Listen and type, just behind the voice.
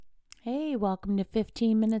Hey, welcome to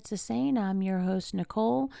 15 Minutes of Sane. I'm your host,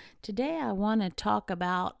 Nicole. Today I want to talk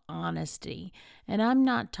about honesty. And I'm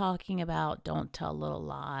not talking about don't tell little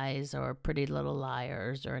lies or pretty little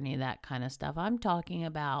liars or any of that kind of stuff. I'm talking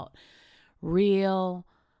about real,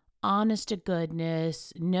 honest to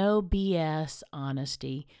goodness, no BS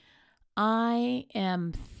honesty. I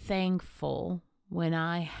am thankful when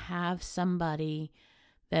I have somebody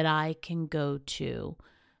that I can go to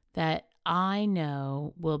that I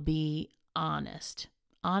know will be honest.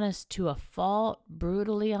 Honest to a fault,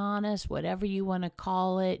 brutally honest, whatever you want to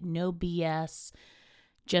call it, no BS,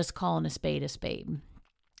 just calling a spade a spade.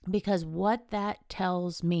 Because what that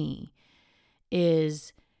tells me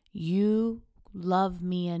is you love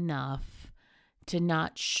me enough to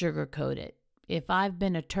not sugarcoat it. If I've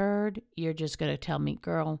been a turd, you're just going to tell me,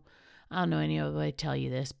 girl, I don't know any other way to tell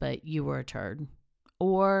you this, but you were a turd.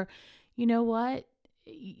 Or, you know what?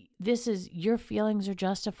 This is your feelings are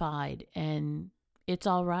justified and it's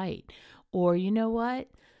all right. Or, you know what?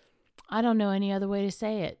 I don't know any other way to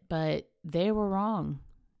say it, but they were wrong.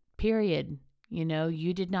 Period.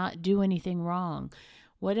 You did not do anything wrong.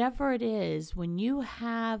 Whatever it is, when you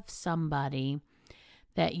have somebody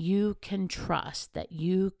that you can trust, that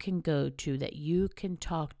you can go to, that you can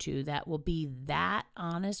talk to, that will be that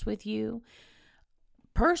honest with you,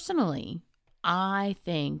 personally, I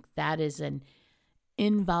think that is an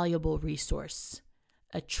invaluable resource,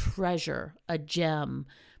 a treasure, a gem,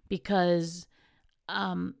 because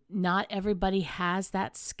not everybody has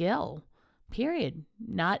that skill, period.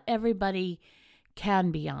 Not everybody can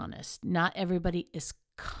be honest. Not everybody is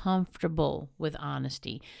comfortable with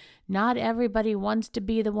honesty. Not everybody wants to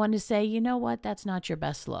be the one to say, you know what, that's not your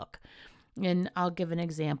best look. And I'll give an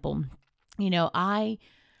example. I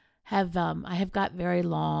have got very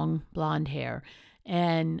long blonde hair,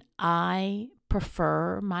 and I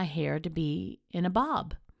prefer my hair to be in a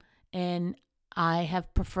bob. And I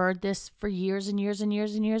have preferred this for years and years and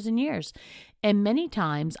years and years and years. And many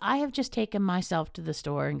times I have just taken myself to the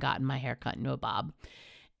store and gotten my hair cut into a bob.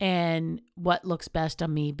 And what looks best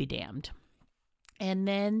on me be damned. And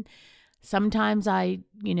then sometimes I,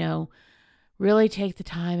 really take the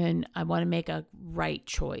time and I want to make a right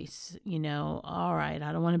choice. All right,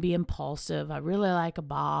 I don't want to be impulsive. I really like a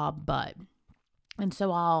bob, and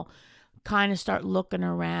so I'll kind of start looking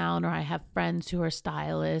around, or I have friends who are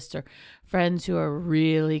stylists or friends who are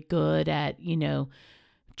really good at,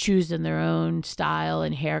 choosing their own style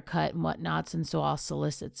and haircut and whatnots. And so I'll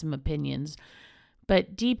solicit some opinions.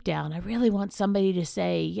 But deep down, I really want somebody to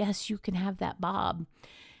say, yes, you can have that bob.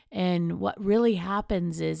 And what really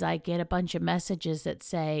happens is I get a bunch of messages that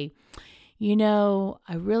say, I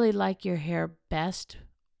really like your hair best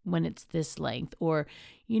when it's this length, or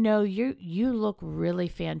you look really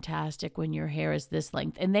fantastic when your hair is this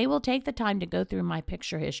length. And they will take the time to go through my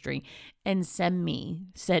picture history and send me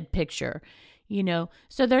said picture.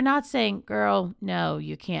 So they're not saying, girl, no,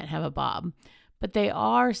 you can't have a bob, but they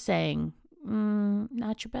are saying,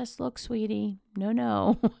 not your best look, sweetie,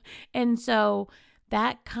 no. And so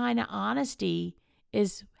that kind of honesty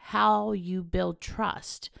is how you build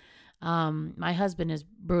trust. My husband is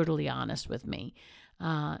brutally honest with me.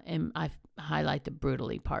 And I highlight the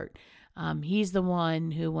brutally part. He's the one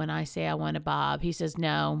who, when I say I want a bob, he says,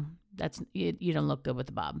 no, you don't look good with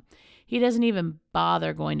a bob. He doesn't even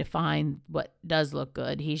bother going to find what does look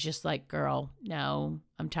good. He's just like, girl, no,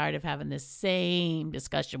 I'm tired of having this same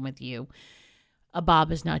discussion with you. A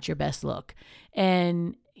bob is not your best look.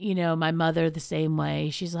 And, my mother the same way.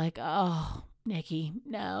 She's like, oh, Nikki,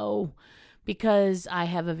 no, because I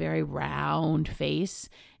have a very round face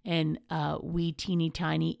and wee teeny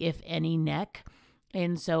tiny, if any, neck.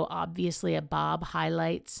 And so obviously a bob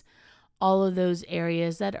highlights all of those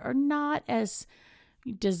areas that are not as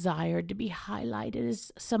desired to be highlighted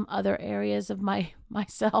as some other areas of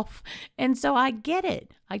myself. And so I get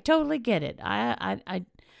it. I totally get it. I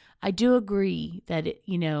do agree that it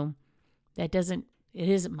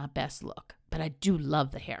isn't my best look, but I do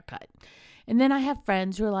love the haircut. And then I have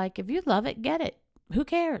friends who are like, if you love it, get it. Who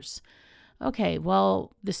cares? Okay,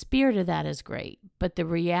 well, the spirit of that is great, but the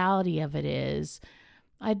reality of it is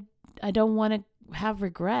I don't want to have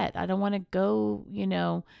regret. I don't want to go,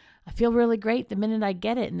 I feel really great the minute I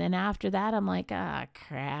get it. And then after that, I'm like,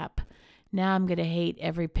 crap. Now I'm going to hate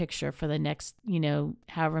every picture for the next,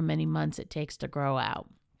 however many months it takes to grow out.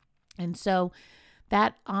 And so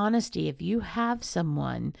that honesty, if you have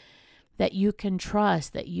someone that you can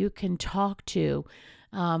trust, that you can talk to,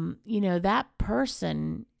 that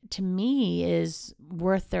person to me is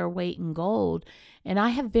worth their weight in gold. And I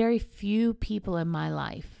have very few people in my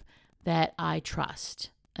life that I trust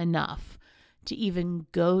enough to even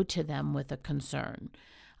go to them with a concern.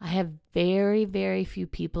 I have very, very few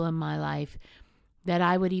people in my life that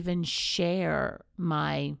I would even share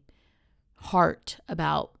my heart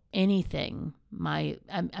about anything.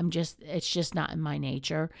 It's just not in my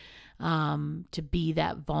nature to be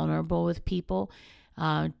that vulnerable with people.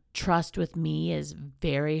 Trust with me is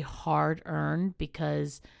very hard earned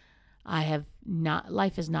because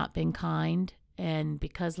life has not been kind. And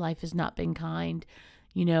because life has not been kind,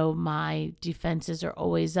 my defenses are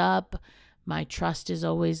always up. My trust is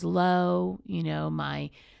always low. My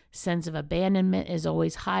sense of abandonment is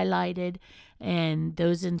always highlighted. And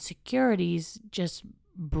those insecurities just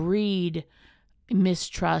breed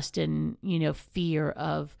mistrust and, fear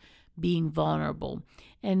of being vulnerable.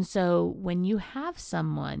 And so when you have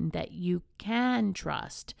someone that you can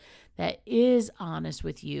trust, that is honest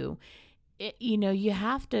with you, you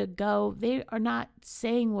have to go, they are not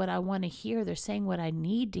saying what I want to hear. They're saying what I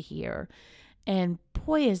need to hear. And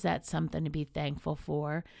boy, is that something to be thankful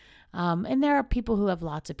for. And there are people who have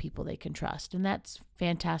lots of people they can trust, and that's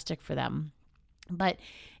fantastic for them. But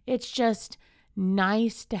it's just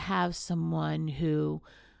nice to have someone who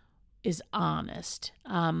is honest.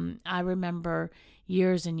 I remember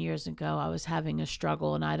years and years ago, I was having a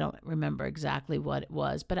struggle, and I don't remember exactly what it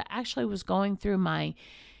was, but I actually was going through my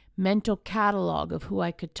mental catalog of who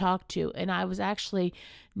I could talk to. And I was actually,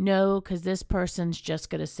 no, because this person's just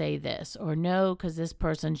going to say this, or no, because this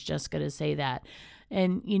person's just going to say that.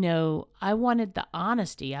 And, I wanted the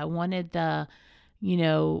honesty. I wanted the,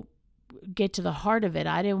 get to the heart of it.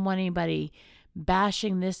 I didn't want anybody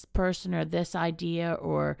bashing this person or this idea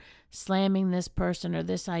or slamming this person or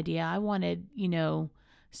this idea. I wanted,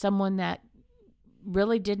 someone that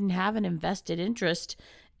really didn't have an invested interest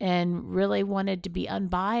and really wanted to be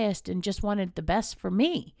unbiased and just wanted the best for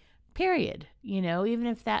me, period. Even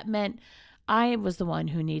if that meant I was the one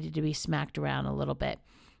who needed to be smacked around a little bit.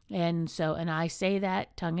 And I say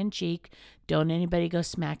that tongue in cheek, don't anybody go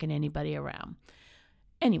smacking anybody around.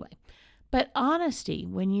 Anyway, but honesty,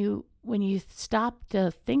 when you stop to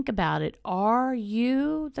think about it, are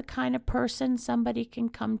you the kind of person somebody can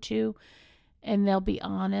come to and they'll be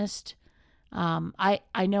honest?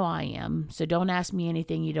 I know I am, so don't ask me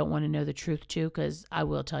anything you don't want to know the truth to, because I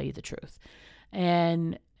will tell you the truth.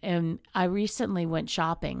 And I recently went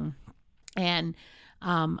shopping, and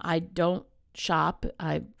I don't shop.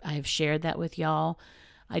 I've shared that with y'all.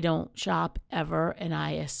 I don't shop ever, and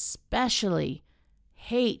I especially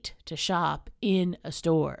hate to shop in a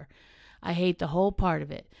store. I hate the whole part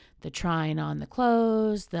of it. The trying on the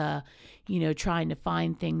clothes, the, trying to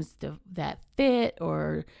find things that fit,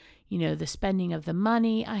 or, the spending of the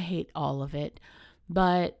money. I hate all of it.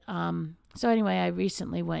 But, so anyway, I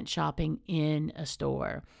recently went shopping in a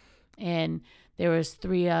store, and there was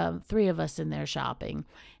three of us in there shopping,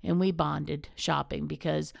 and we bonded shopping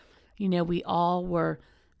because, we all were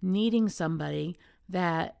needing somebody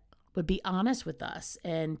that would be honest with us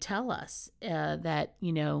and tell us that,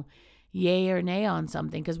 yay or nay on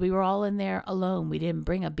something, because we were all in there alone. We didn't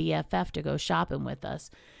bring a BFF to go shopping with us.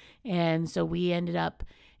 And so we ended up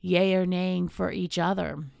yay or naying for each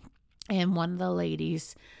other. And one of the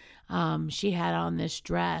ladies, she had on this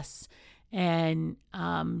dress, and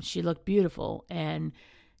she looked beautiful. And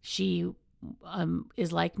she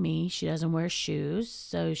is like me. She doesn't wear shoes,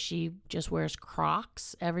 so she just wears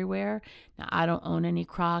Crocs everywhere. Now, I don't own any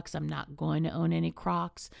Crocs. I'm not going to own any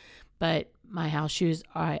Crocs, but my house shoes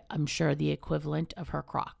are, I'm sure, the equivalent of her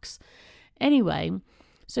Crocs. Anyway,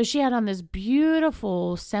 so she had on this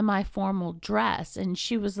beautiful semi-formal dress, and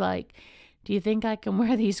she was like, do you think I can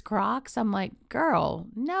wear these Crocs? I'm like, girl,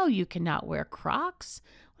 no, you cannot wear Crocs.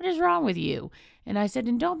 What is wrong with you? And I said,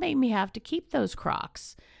 and don't make me have to keep those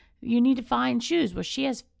Crocs. You need to find shoes. Well, she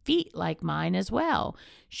has feet like mine as well.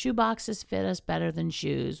 Shoe boxes fit us better than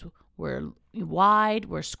shoes. We're wide,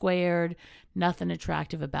 we're squared, nothing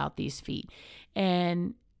attractive about these feet.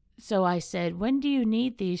 And so I said, when do you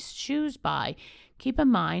need these shoes by? Keep in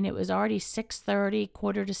mind, it was already 6:30,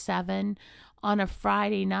 6:45 on a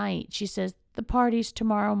Friday night. She says, the party's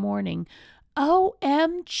tomorrow morning.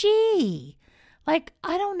 OMG! Like,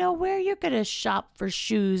 I don't know where you're going to shop for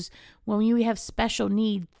shoes when you have special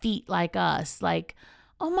need feet like us. Like,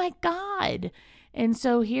 oh my God. And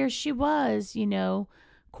so here she was,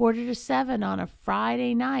 6:45 on a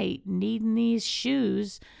Friday night, needing these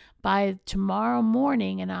shoes by tomorrow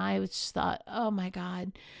morning. And I just thought, oh my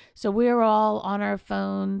God. So we were all on our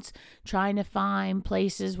phones trying to find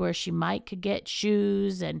places where she could get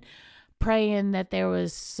shoes, and praying that there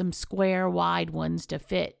was some square wide ones to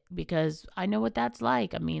fit, because I know what that's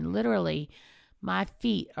like. I mean, literally my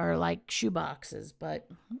feet are like shoe boxes, but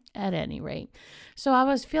at any rate. So I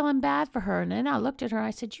was feeling bad for her. And then I looked at her. I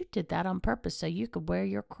said, you did that on purpose so you could wear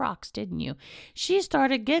your Crocs, didn't you? She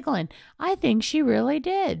started giggling. I think she really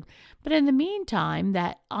did. But in the meantime,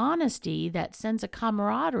 that honesty, that sense of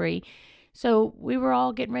camaraderie. So we were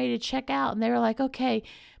all getting ready to check out. And they were like, okay,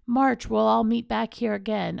 March, we'll all meet back here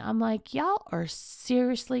again. I'm like, y'all are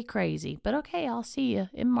seriously crazy. But okay, I'll see you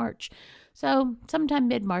in March. So sometime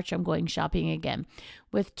mid-March, I'm going shopping again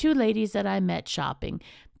with two ladies that I met shopping.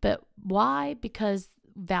 But why? Because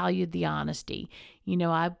valued the honesty.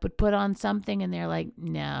 I would put on something and they're like,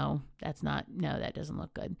 no, that doesn't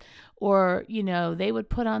look good. Or, they would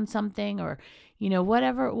put on something or,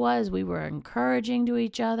 whatever it was, we were encouraging to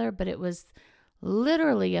each other, but it was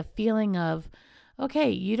literally a feeling of, okay,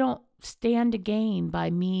 you don't stand to gain by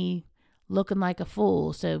me looking like a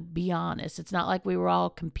fool, so be honest. It's not like we were all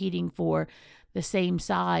competing for the same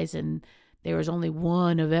size and there was only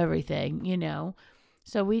one of everything,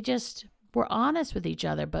 So we just were honest with each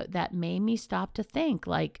other, but that made me stop to think,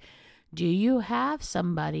 like, do you have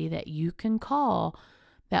somebody that you can call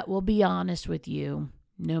that will be honest with you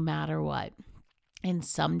no matter what? And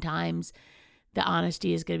sometimes the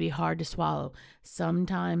honesty is going to be hard to swallow.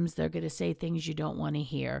 Sometimes they're going to say things you don't want to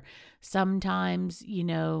hear. Sometimes,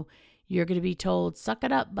 you're going to be told, suck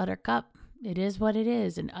it up, buttercup. It is what it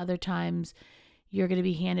is. And other times you're going to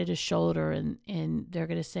be handed a shoulder and they're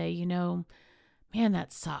going to say, man,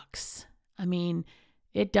 that sucks. I mean,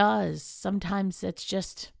 it does. Sometimes it's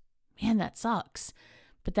just, man, that sucks.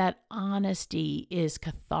 But that honesty is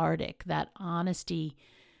cathartic. That honesty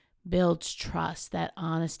builds trust. That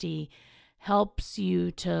honesty helps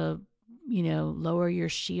you to, lower your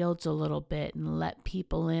shields a little bit and let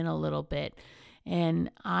people in a little bit. And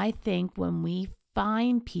I think when we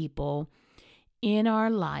find people in our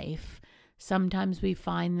life, sometimes we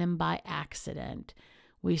find them by accident.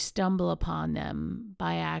 We stumble upon them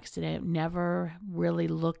by accident, never really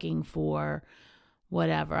looking for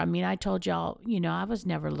whatever. I mean, I told y'all, I was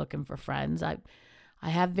never looking for friends. I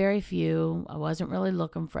have very few. I wasn't really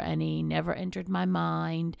looking for any, never entered my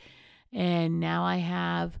mind. And now I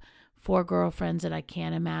have 4 girlfriends that I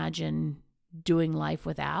can't imagine doing life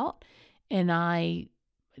without. And I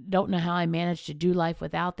don't know how I managed to do life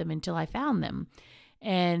without them until I found them.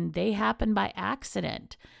 And they happened by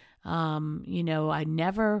accident. I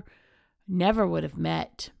never would have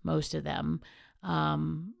met most of them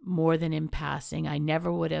more than in passing. I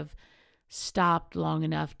never would have stopped long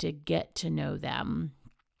enough to get to know them.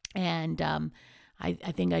 And I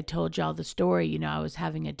think I told y'all the story. I was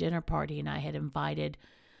having a dinner party and I had invited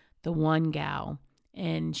the one gal,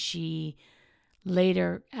 and she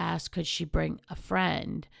later asked, could she bring a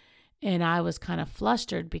friend? And I was kind of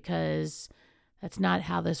flustered because that's not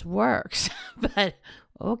how this works, but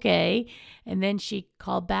okay. And then she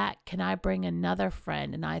called back, can I bring another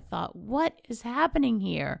friend? And I thought, what is happening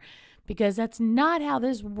here? Because that's not how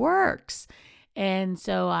this works. And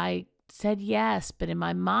so I said yes, but in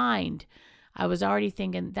my mind, I was already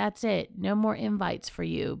thinking, that's it. No more invites for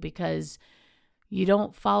you because you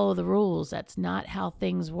don't follow the rules. That's not how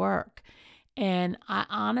things work. And I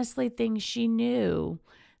honestly think she knew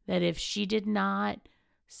that if she did not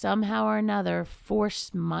somehow or another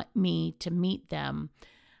force me to meet them,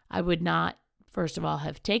 I would not, first of all,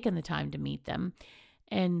 have taken the time to meet them.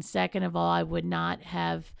 And second of all, I would not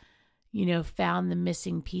have, found the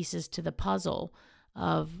missing pieces to the puzzle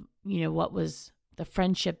of, what was the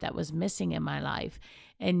friendship that was missing in my life.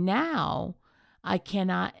 And now I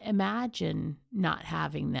cannot imagine not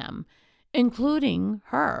having them, including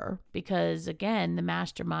her, because again, the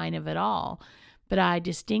mastermind of it all. But I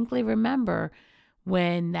distinctly remember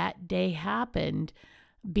when that day happened,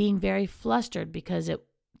 being very flustered because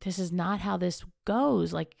this is not how this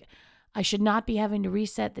goes. Like, I should not be having to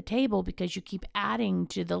reset the table because you keep adding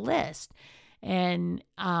to the list. And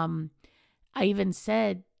I even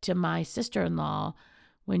said to my sister-in-law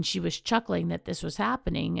when she was chuckling that this was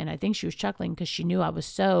happening, and I think she was chuckling because she knew I was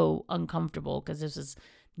so uncomfortable because this is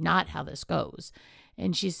not how this goes.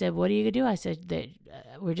 And she said, what are you going to do? I said, that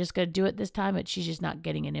we're just going to do it this time, but she's just not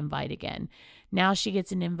getting an invite again. Now she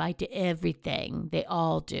gets an invite to everything. They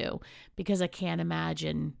all do, because I can't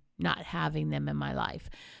imagine not having them in my life.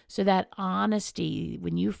 So that honesty,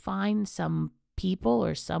 when you find some people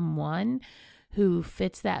or someone who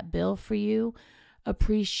fits that bill for you,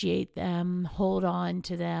 appreciate them, hold on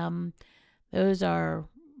to them. Those are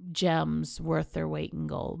gems worth their weight in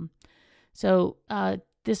gold. So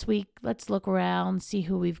this week, let's look around, see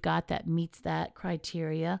who we've got that meets that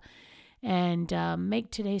criteria, and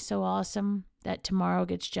make today so awesome that tomorrow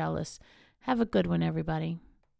gets jealous. Have a good one, everybody.